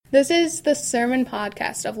This is the Sermon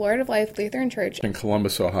Podcast of Lord of Life Lutheran Church in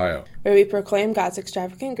Columbus, Ohio, where we proclaim God's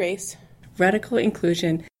extravagant grace, radical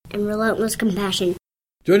inclusion, and relentless compassion.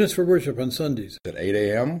 Join us for worship on Sundays at 8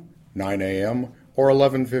 a.m., 9 a.m., or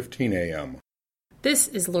 11:15 a.m. This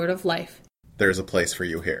is Lord of Life. There's a place for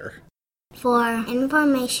you here. For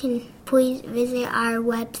information, please visit our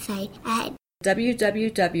website at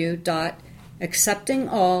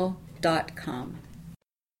www.acceptingall.com.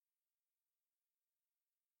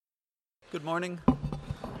 Good morning.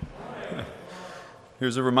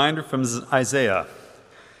 Here's a reminder from Isaiah.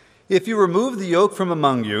 If you remove the yoke from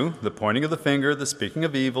among you, the pointing of the finger, the speaking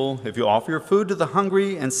of evil, if you offer your food to the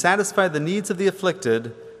hungry and satisfy the needs of the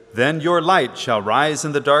afflicted, then your light shall rise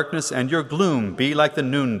in the darkness and your gloom be like the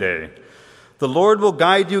noonday. The Lord will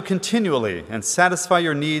guide you continually and satisfy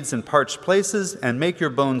your needs in parched places and make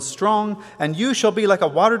your bones strong, and you shall be like a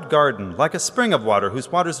watered garden, like a spring of water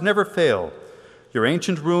whose waters never fail. Your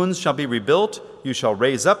ancient ruins shall be rebuilt. You shall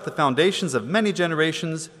raise up the foundations of many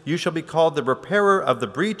generations. You shall be called the repairer of the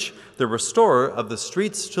breach, the restorer of the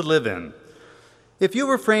streets to live in. If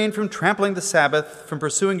you refrain from trampling the Sabbath, from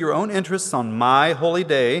pursuing your own interests on my holy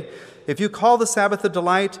day, if you call the Sabbath a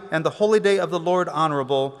delight and the holy day of the Lord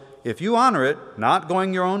honorable, if you honor it, not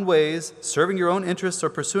going your own ways, serving your own interests or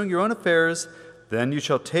pursuing your own affairs, then you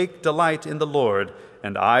shall take delight in the Lord,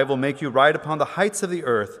 and I will make you ride upon the heights of the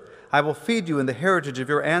earth. I will feed you in the heritage of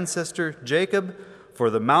your ancestor Jacob, for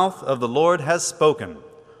the mouth of the Lord has spoken.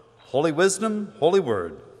 Holy wisdom, holy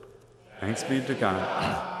word. Thanks be to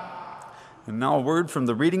God. And now a word from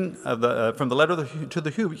the reading of from the letter to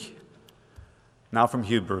the Hebrews.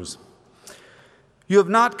 You have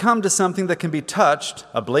not come to something that can be touched,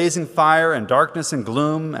 a blazing fire and darkness and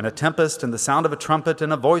gloom and a tempest and the sound of a trumpet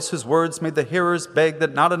and a voice whose words made the hearers beg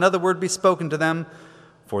that not another word be spoken to them,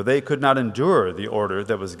 for they could not endure the order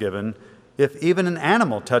that was given. If even an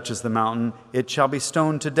animal touches the mountain, it shall be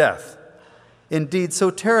stoned to death. Indeed,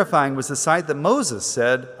 so terrifying was the sight that Moses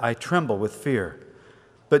said, I tremble with fear.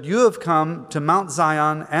 But you have come to Mount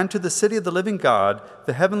Zion and to the city of the living God,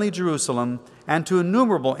 the heavenly Jerusalem, and to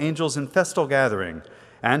innumerable angels in festal gathering,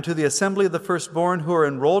 and to the assembly of the firstborn who are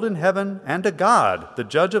enrolled in heaven, and to God, the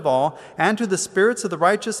judge of all, and to the spirits of the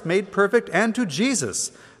righteous made perfect, and to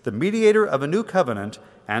Jesus, the mediator of a new covenant,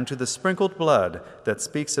 and to the sprinkled blood that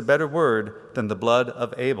speaks a better word than the blood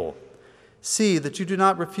of Abel. See that you do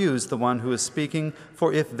not refuse the one who is speaking,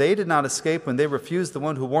 for if they did not escape when they refused the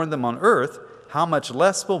one who warned them on earth, how much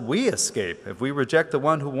less will we escape if we reject the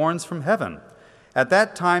one who warns from heaven? At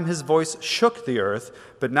that time his voice shook the earth,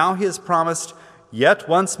 but now he has promised, yet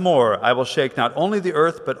once more I will shake not only the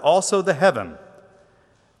earth, but also the heaven.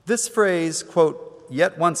 This phrase, quote,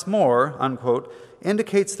 yet once more, unquote,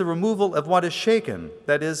 indicates the removal of what is shaken,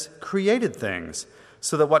 that is, created things,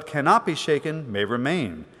 so that what cannot be shaken may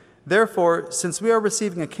remain. Therefore, since we are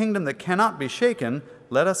receiving a kingdom that cannot be shaken,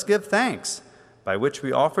 let us give thanks, by which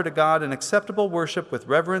we offer to God an acceptable worship with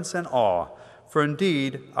reverence and awe, for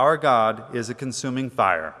indeed our God is a consuming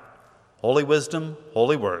fire. Holy wisdom,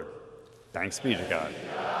 holy word. Thanks be to God.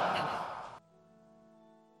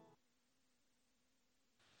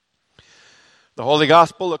 The Holy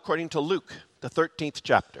Gospel according to Luke, the 13th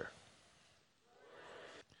chapter.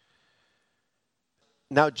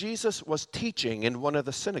 Now Jesus was teaching in one of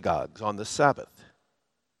the synagogues on the Sabbath.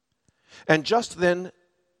 And just then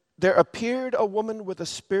there appeared a woman with a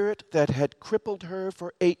spirit that had crippled her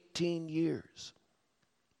for 18 years.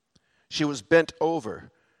 She was bent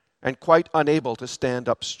over and quite unable to stand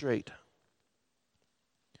up straight.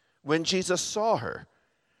 When Jesus saw her,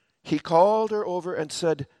 he called her over and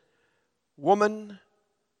said, Woman,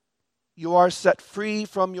 you are set free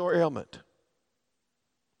from your ailment.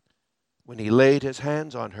 When he laid his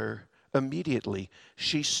hands on her, immediately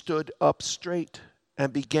she stood up straight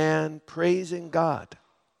and began praising God.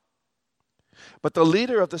 But the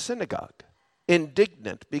leader of the synagogue,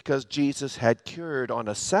 indignant because Jesus had cured on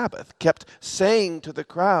a Sabbath, kept saying to the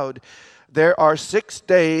crowd, There are 6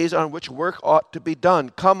 days on which work ought to be done.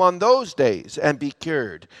 Come on those days and be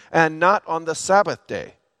cured, and not on the Sabbath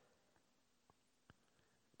day.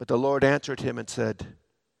 But the Lord answered him and said,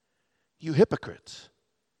 You hypocrites,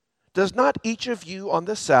 does not each of you on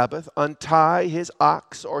the Sabbath untie his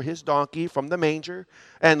ox or his donkey from the manger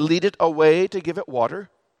and lead it away to give it water?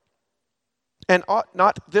 And ought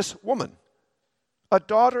not this woman, a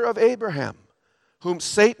daughter of Abraham, whom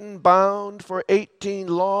Satan bound for 18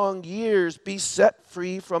 long years, be set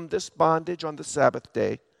free from this bondage on the Sabbath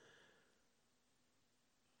day?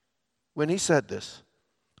 When he said this,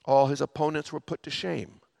 all his opponents were put to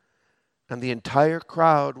shame, and the entire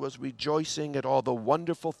crowd was rejoicing at all the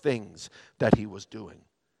wonderful things that he was doing.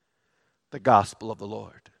 The gospel of the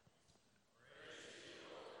Lord.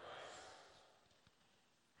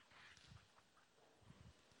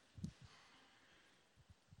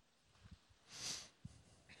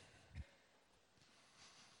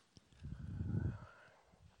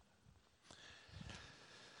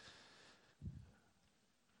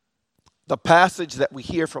 The passage that we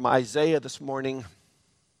hear from Isaiah this morning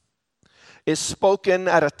is spoken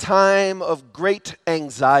at a time of great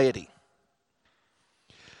anxiety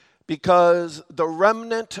because the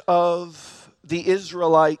remnant of the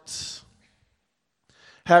Israelites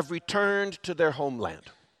have returned to their homeland.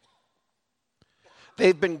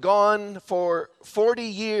 They've been gone for 40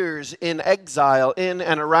 years in exile in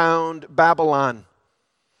and around Babylon,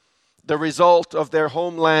 the result of their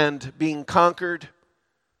homeland being conquered,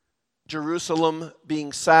 Jerusalem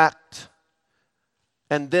being sacked,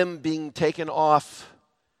 and them being taken off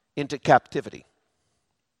into captivity.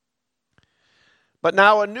 But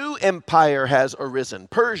now a new empire has arisen,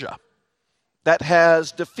 Persia, that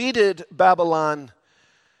has defeated Babylon,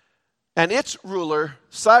 and its ruler,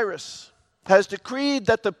 Cyrus, has decreed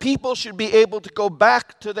that the people should be able to go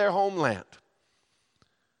back to their homeland.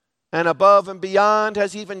 And above and beyond,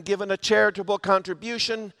 has even given a charitable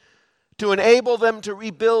contribution to enable them to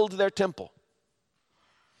rebuild their temple.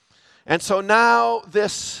 And so now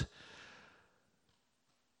this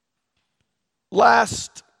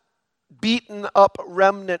last beaten up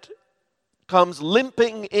remnant comes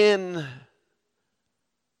limping in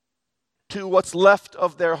to what's left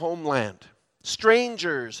of their homeland.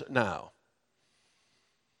 Strangers now.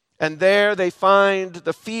 And there they find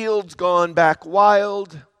the fields gone back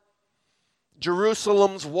wild,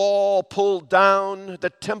 Jerusalem's wall pulled down,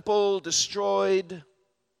 the temple destroyed.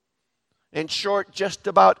 In short, just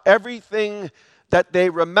about everything that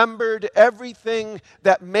they remembered, everything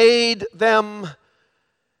that made them,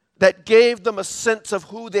 that gave them a sense of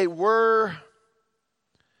who they were,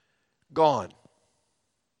 gone.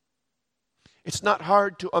 It's not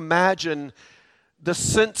hard to imagine the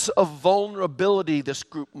sense of vulnerability this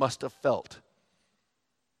group must have felt.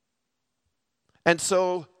 And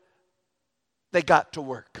so they got to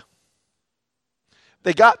work.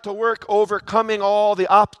 They got to work overcoming all the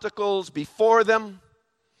obstacles before them.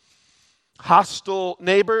 Hostile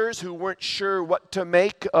neighbors who weren't sure what to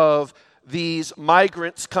make of these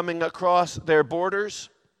migrants coming across their borders.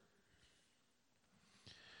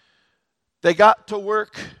 They got to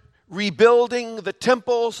work rebuilding the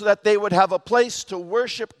temple so that they would have a place to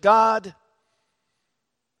worship God,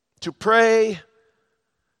 to pray,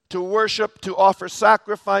 to worship, to offer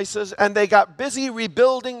sacrifices, and they got busy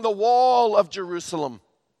rebuilding the wall of Jerusalem.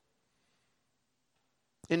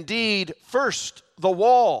 Indeed, first the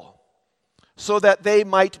wall, so that they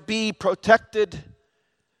might be protected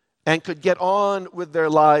and could get on with their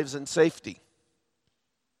lives in safety.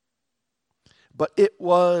 But it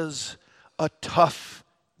was a tough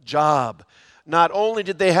job. Not only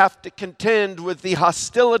did they have to contend with the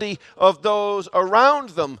hostility of those around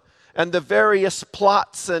them, and the various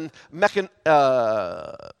plots and machinations,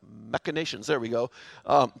 there we go,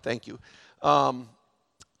 thank you,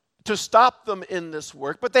 to stop them in this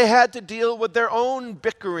work. But they had to deal with their own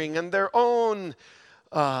bickering and their own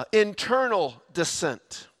internal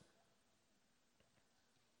dissent.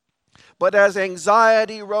 But as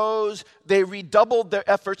anxiety rose, they redoubled their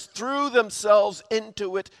efforts, threw themselves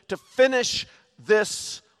into it to finish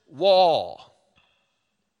this wall.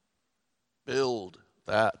 Build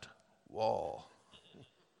that wall.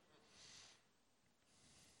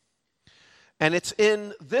 And it's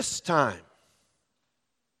in this time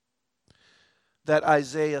that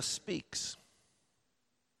Isaiah speaks.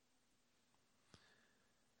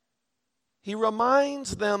 He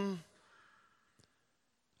reminds them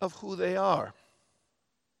of who they are.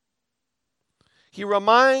 He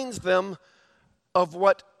reminds them of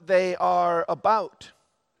what they are about.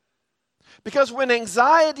 Because when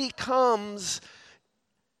anxiety comes,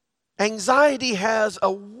 anxiety has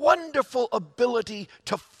a wonderful ability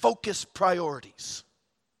to focus priorities.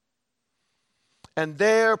 And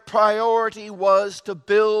their priority was to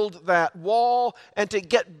build that wall and to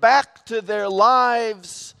get back to their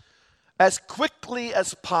lives as quickly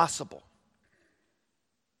as possible,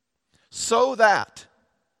 so that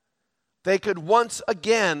they could once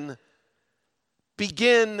again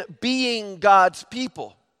begin being God's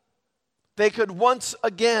people. They could once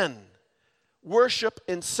again worship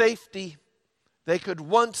in safety. They could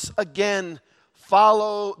once again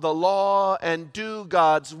follow the law and do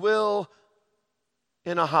God's will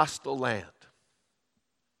in a hostile land.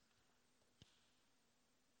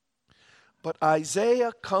 But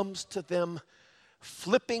Isaiah comes to them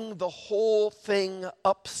flipping the whole thing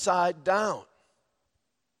upside down.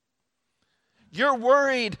 You're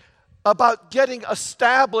worried about getting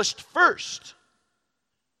established first.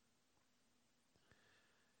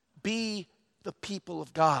 Be the people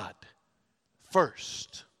of God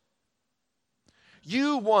first.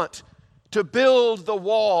 You want to build the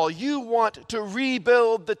wall. You want to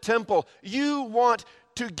rebuild the temple. You want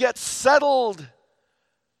to get settled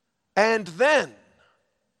and then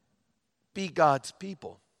be God's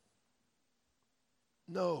people.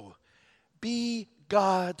 No, be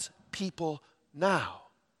God's people now.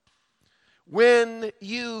 When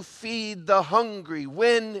you feed the hungry,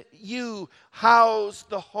 when you house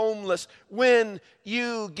the homeless, when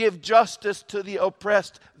you give justice to the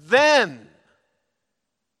oppressed, then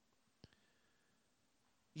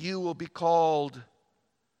you will be called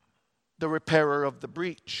the repairer of the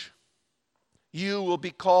breach. You will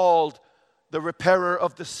be called the repairer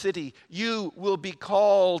of the city. You will be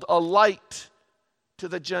called a light to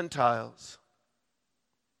the Gentiles.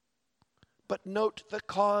 But note the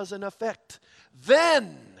cause and effect.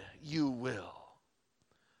 Then you will,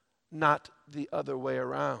 not the other way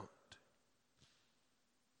around.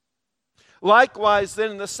 Likewise,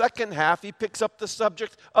 then in the second half, he picks up the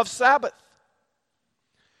subject of Sabbath.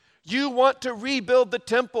 You want to rebuild the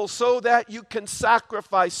temple so that you can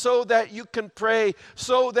sacrifice, so that you can pray,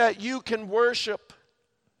 so that you can worship.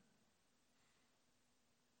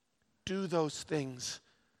 Do those things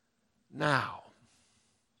now.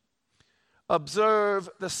 Observe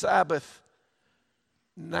the Sabbath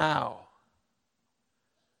now.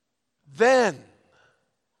 Then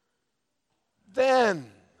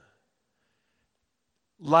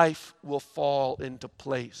life will fall into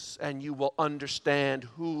place and you will understand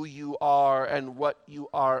who you are and what you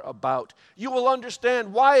are about. You will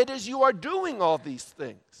understand why it is you are doing all these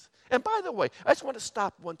things. And by the way, I just want to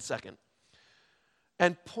stop 1 second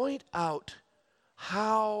and point out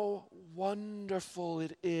how wonderful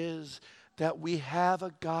it is that we have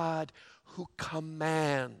a God who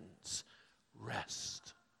commands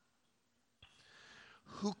rest,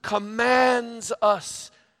 who commands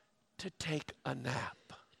us to take a nap,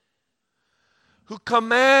 who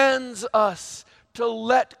commands us to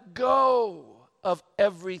let go of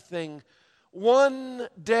everything 1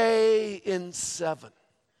 day in 7.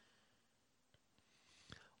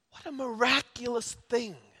 What a miraculous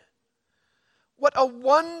thing. What a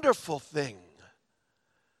wonderful thing.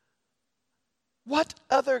 What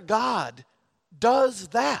other God does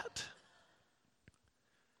that?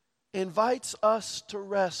 Invites us to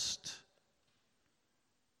rest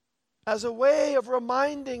as a way of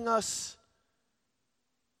reminding us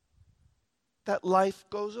that life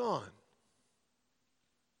goes on.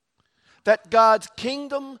 That God's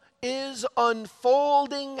kingdom is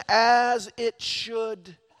unfolding as it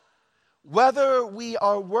should, whether we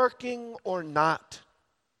are working or not.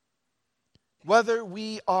 Whether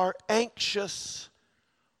we are anxious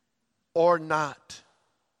or not.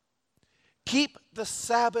 Keep the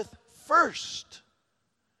Sabbath first.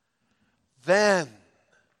 Then.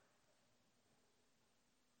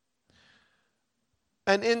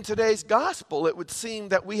 And in today's gospel, it would seem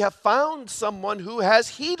that we have found someone who has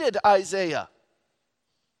heeded Isaiah,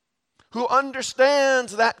 who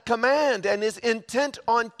understands that command and is intent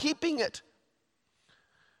on keeping it.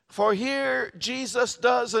 For here, Jesus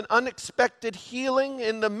does an unexpected healing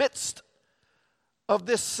in the midst of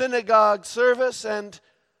this synagogue service, and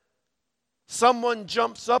someone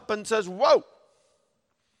jumps up and says, "Whoa,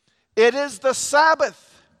 it is the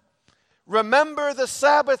Sabbath. Remember the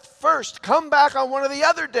Sabbath first. Come back on one of the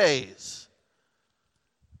other days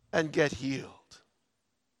and get healed."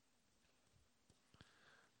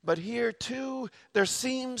 But here too, there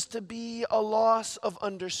seems to be a loss of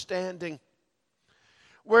understanding.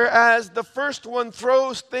 Whereas the first one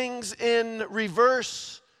throws things in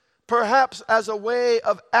reverse, perhaps as a way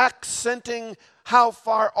of accenting how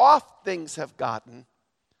far off things have gotten.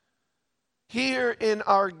 Here in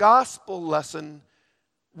our gospel lesson,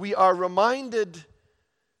 we are reminded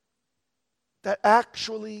that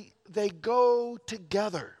actually they go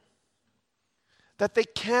together, that they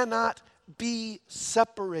cannot be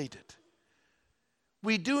separated.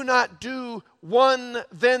 We do not do one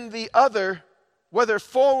then the other, whether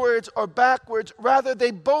forwards or backwards. Rather,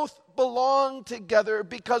 they both belong together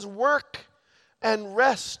because work and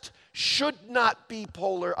rest should not be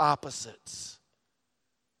polar opposites.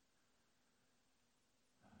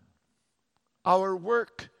 Our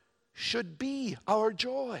work should be our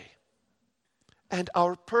joy and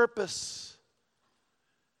our purpose.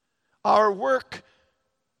 Our work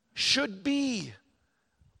should be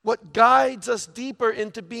what guides us deeper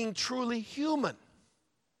into being truly human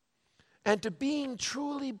and to being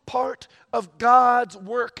truly part of God's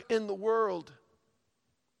work in the world,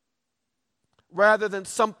 rather than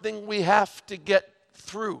something we have to get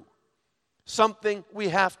through, something we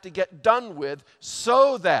have to get done with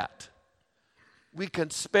so that we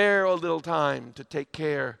can spare a little time to take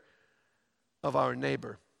care of our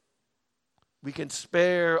neighbor. We can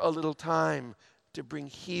spare a little time to bring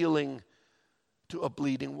healing to a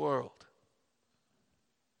bleeding world.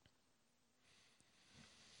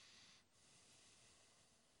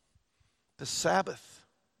 The Sabbath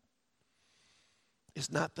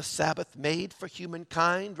is not the Sabbath made for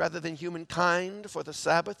humankind rather than humankind for the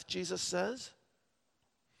Sabbath, Jesus says.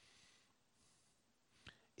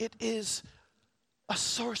 It is a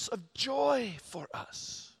source of joy for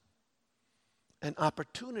us, an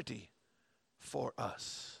opportunity for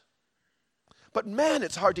us. But man,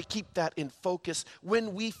 it's hard to keep that in focus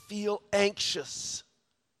when we feel anxious.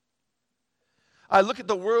 I look at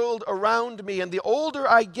the world around me, and the older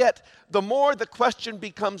I get, the more the question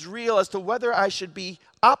becomes real as to whether I should be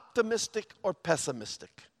optimistic or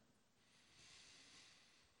pessimistic.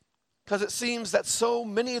 Because it seems that so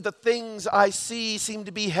many of the things I see seem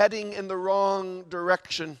to be heading in the wrong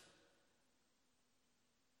direction.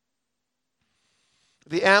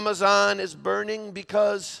 The Amazon is burning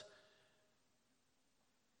because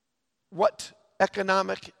what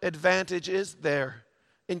economic advantage is there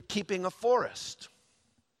in keeping a forest?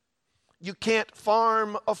 You can't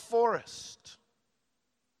farm a forest.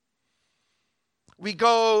 We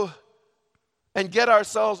go and get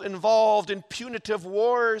ourselves involved in punitive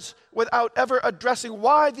wars without ever addressing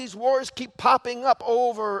why these wars keep popping up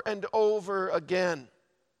over and over again.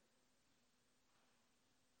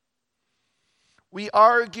 We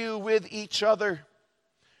argue with each other,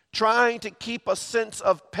 trying to keep a sense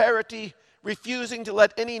of parity, refusing to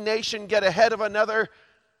let any nation get ahead of another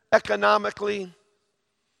economically.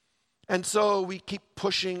 And so we keep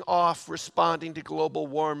pushing off responding to global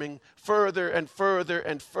warming further and further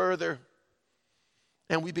and further.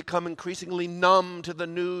 And we become increasingly numb to the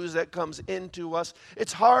news that comes into us.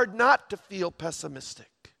 It's hard not to feel pessimistic.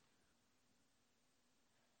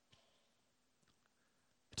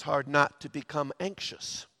 It's hard not to become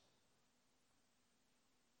anxious.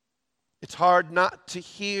 It's hard not to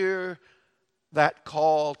hear that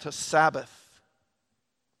call to Sabbath.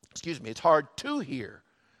 It's hard to hear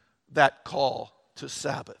that call to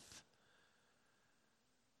Sabbath.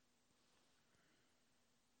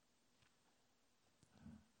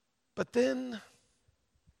 But then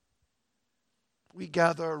we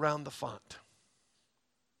gather around the font.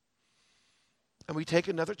 And we take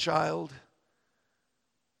another child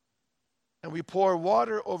and we pour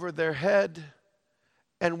water over their head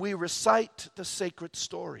and we recite the sacred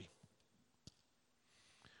story.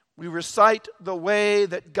 We recite the way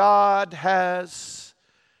that God has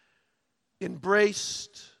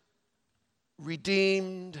embraced,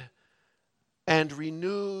 redeemed, and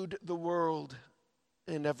renewed the world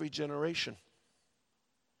in every generation.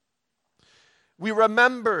 We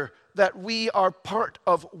remember that we are part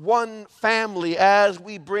of one family as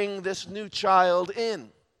we bring this new child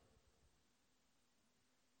in.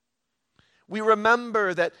 We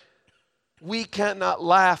remember that we cannot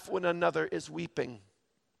laugh when another is weeping,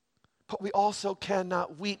 but we also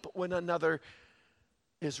cannot weep when another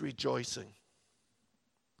is rejoicing.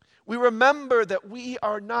 We remember that we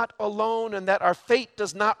are not alone and that our fate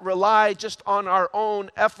does not rely just on our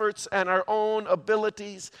own efforts and our own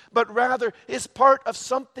abilities, but rather is part of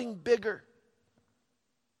something bigger.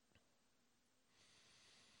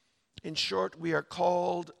 In short, we are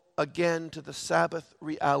called again to the Sabbath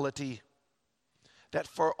reality that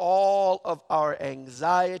for all of our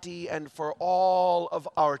anxiety and for all of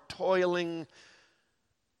our toiling,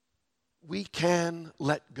 we can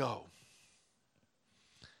let go.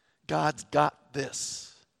 God's got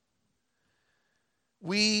this.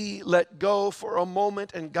 We let go for a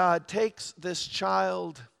moment and God takes this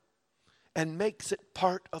child and makes it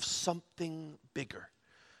part of something bigger,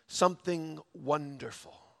 something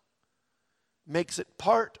wonderful. Makes it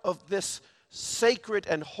part of this sacred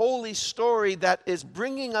and holy story that is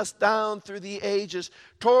bringing us down through the ages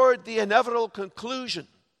toward the inevitable conclusion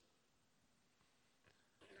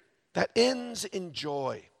that ends in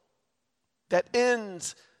joy, that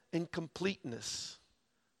ends in completeness,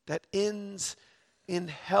 that ends in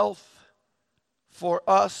health for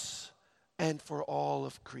us and for all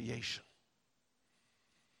of creation.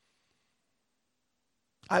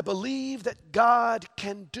 I believe that God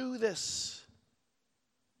can do this.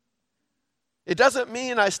 It doesn't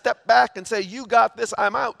mean I step back and say, you got this,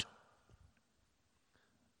 I'm out.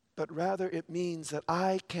 But rather it means that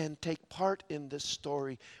I can take part in this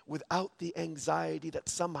story without the anxiety that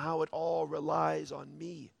somehow it all relies on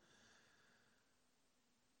me.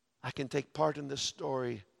 I can take part in this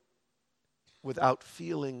story without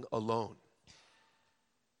feeling alone.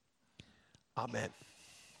 Amen.